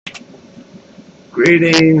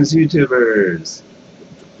Greetings, YouTubers!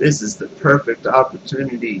 This is the perfect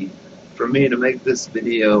opportunity for me to make this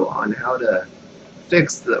video on how to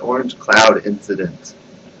fix the orange cloud incident.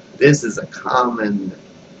 This is a common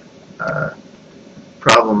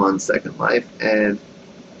problem on Second Life, and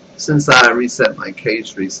since I reset my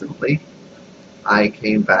cache recently, I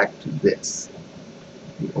came back to this,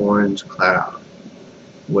 the orange cloud,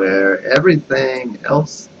 where everything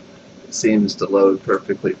else seems to load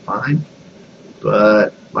perfectly fine,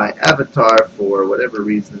 but my avatar, for whatever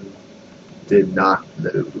reason, did not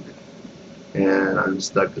load, and I'm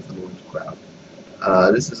stuck with an orange cloud.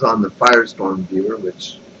 This is on the Firestorm viewer,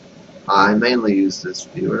 which I mainly use this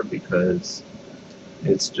viewer because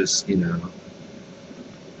it's just,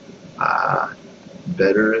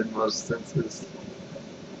 better in most senses.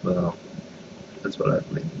 Well, that's what I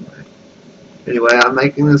believe anyway. Anyway, I'm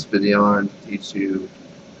making this video on to teach you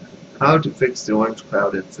how to fix the orange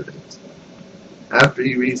cloud incident. After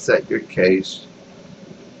you reset your cache,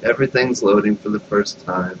 everything's loading for the first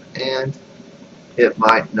time, and it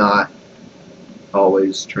might not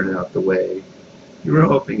always turn out the way you were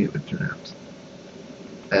hoping it would turn out,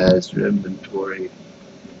 as your inventory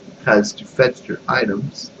has to fetch your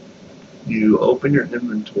items. You open your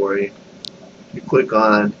inventory, you click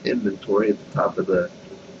on inventory at the top of the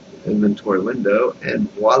inventory window,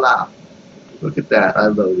 and voila! Look at that, I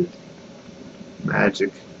loaded.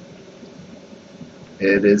 Magic.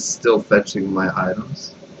 It is still fetching my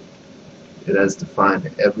items. It has to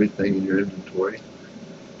find everything in your inventory.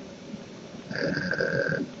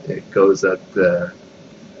 And it goes up to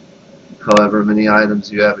however many items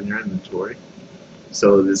you have in your inventory.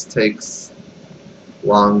 So this takes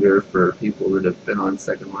longer for people that have been on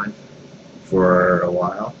Second Life for a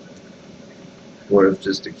while, or have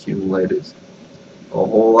just accumulated a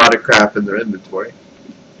whole lot of crap in their inventory.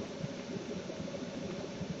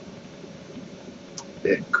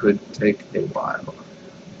 It could take a while.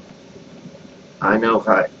 I know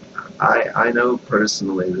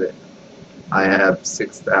personally that I have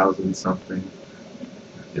 6,000 something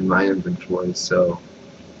in my inventory, so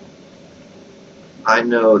I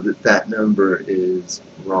know that that number is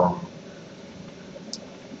wrong.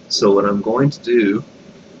 So what I'm going to do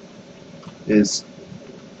is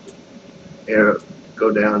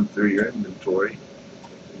go down through your inventory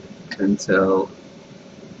until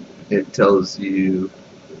it tells you,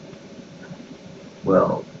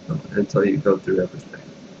 well, until you go through everything.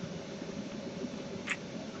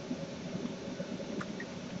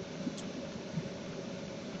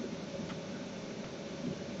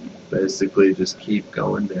 Basically, just keep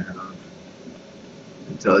going down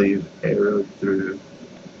until you've arrowed through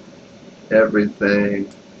everything.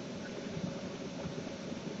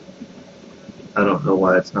 I don't know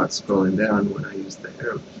why it's not scrolling down when I use the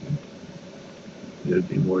arrow key. It would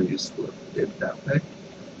be more useful if it did that way.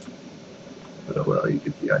 But oh well, you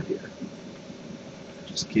get the idea.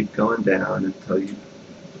 Just keep going down until you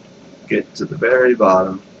get to the very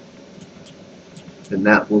bottom, and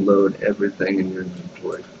that will load everything in your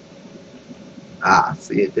inventory. Ah,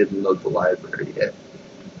 see, it didn't load the library yet.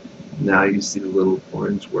 Now you see the little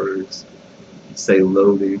orange words say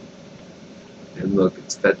loading, and look,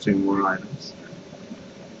 it's fetching more items.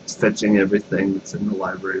 It's fetching everything that's in the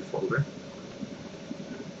library folder.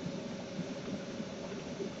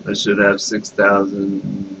 I should have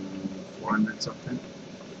 6,400 something.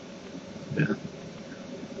 Yeah,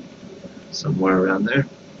 somewhere around there.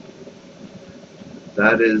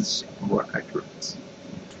 That is more accurate.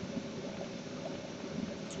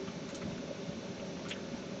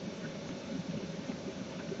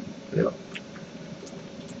 Yep.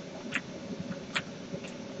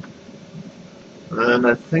 And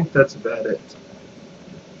I think that's about it.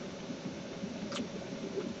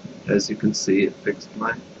 As you can see, it fixed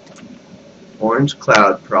my orange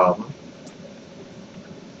cloud problem.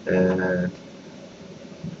 And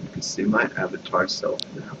you can see my avatar self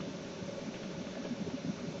now.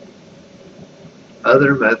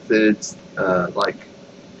 Other methods, like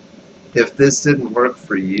if this didn't work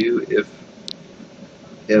for you, if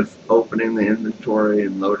opening the inventory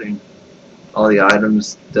and loading all the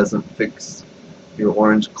items doesn't fix your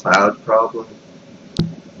orange cloud problem,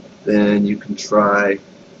 then you can try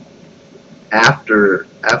after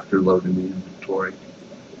loading the inventory,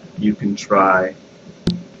 you can try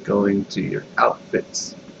going to your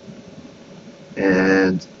outfits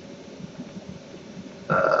and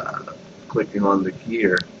clicking on the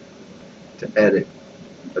gear to edit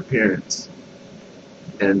appearance,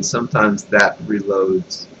 and sometimes that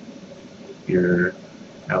reloads your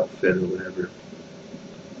outfit or whatever,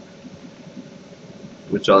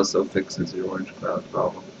 which also fixes your orange cloud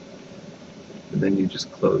problem. And then you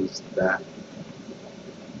just close that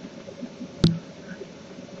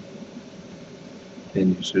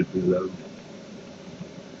and you should reload.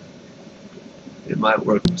 It might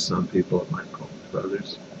work for some people, it might work for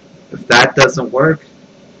others. If that doesn't work,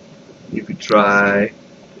 you could try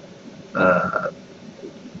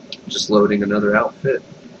just loading another outfit.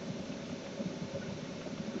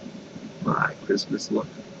 My Christmas look.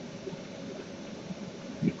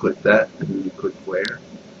 You click that, and then you click wear.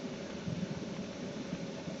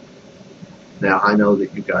 Now I know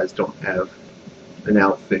that you guys don't have an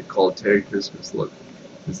outfit called Terry Christmas Look.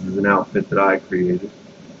 This is an outfit that I created.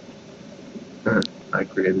 I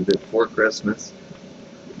created it for Christmas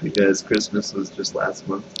because Christmas was just last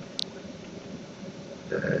month.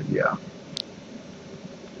 And yeah,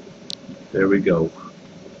 there we go.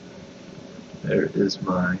 There is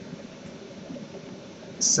my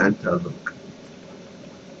Santa look.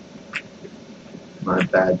 My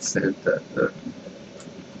bad Santa look.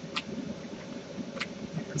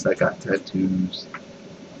 Because I got tattoos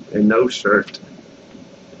and no shirt.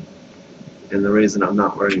 And the reason I'm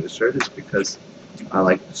not wearing a shirt is because I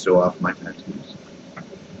like to show off my tattoos.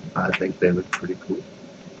 I think they look pretty cool.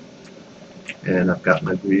 And I've got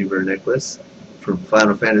my Griever necklace from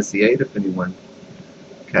Final Fantasy VIII, if anyone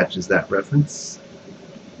catches that reference.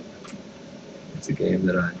 It's a game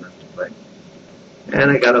that I love to play.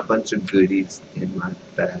 And I got a bunch of goodies in my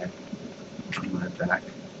bag, on my back.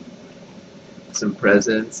 Some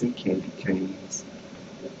presents and candy canes.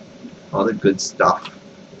 All the good stuff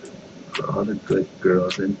for all the good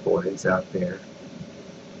girls and boys out there.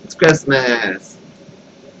 It's Christmas!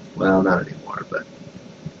 Well, not anymore, but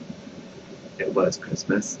it was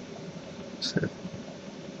Christmas.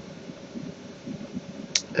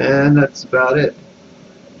 And that's about it.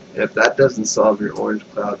 If that doesn't solve your orange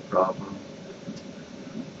cloud problem,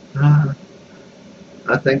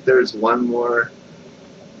 I think there's one more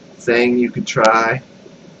thing you could try.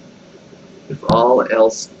 If all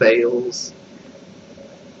else fails,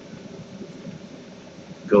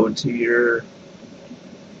 go to your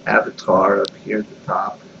avatar up here at the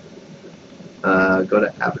top. Go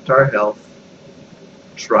to Avatar Health.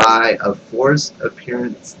 Try a Force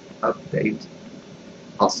Appearance Update,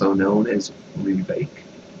 also known as Rebake.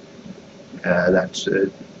 That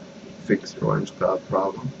should fix your orange cloud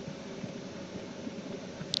problem.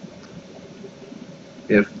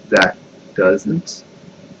 If that doesn't,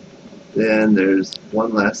 then there's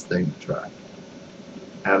one last thing to try.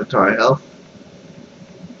 Avatar Health.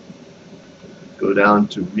 Go down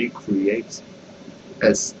to Recreate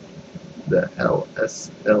the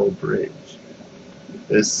LSL bridge.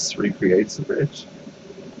 This recreates the bridge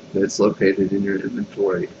that's located in your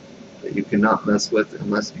inventory that you cannot mess with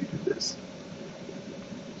unless you do this.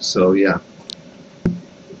 So yeah,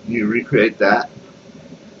 you recreate that,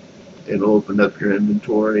 it'll open up your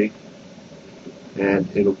inventory and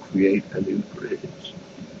it'll create a new bridge,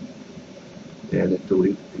 and it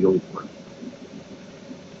deleted the old one,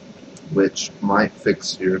 which might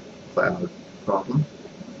fix your cloud problem,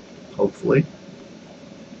 hopefully.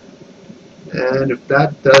 And if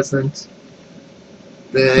that doesn't,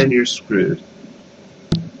 then you're screwed.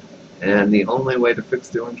 And the only way to fix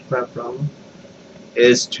the orange cloud problem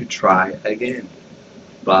is to try again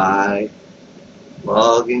by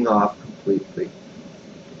logging off completely,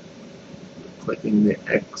 clicking the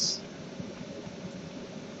X.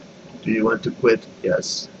 Do you want to quit?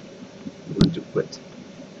 Yes, you want to quit.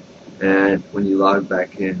 And when you log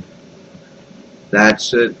back in, that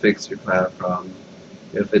should fix your cloud problem.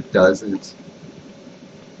 If it doesn't,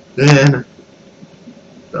 then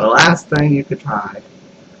the last thing you could try,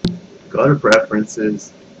 go to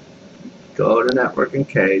Preferences, go to Network and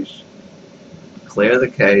Cache, clear the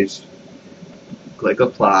cache, click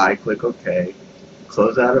Apply, click OK,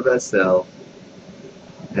 close out of SL,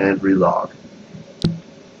 and relog.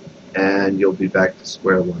 And you'll be back to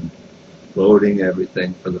square one, loading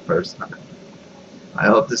everything for the first time. I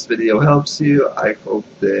hope this video helps you. I hope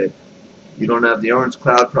that you don't have the orange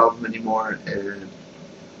cloud problem anymore and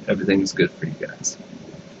everything's good for you guys.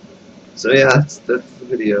 So yeah, that's the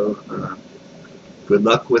video. Good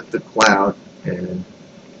luck with the cloud, and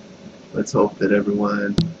let's hope that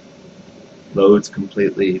everyone loads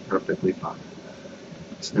completely, perfectly fine.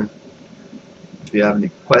 If you have any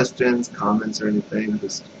questions, comments, or anything,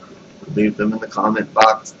 just leave them in the comment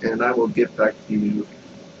box and I will get back to you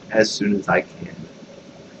as soon as I can.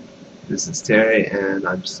 This is Terry and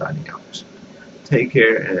I'm signing out. Take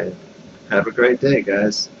care and have a great day,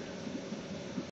 guys.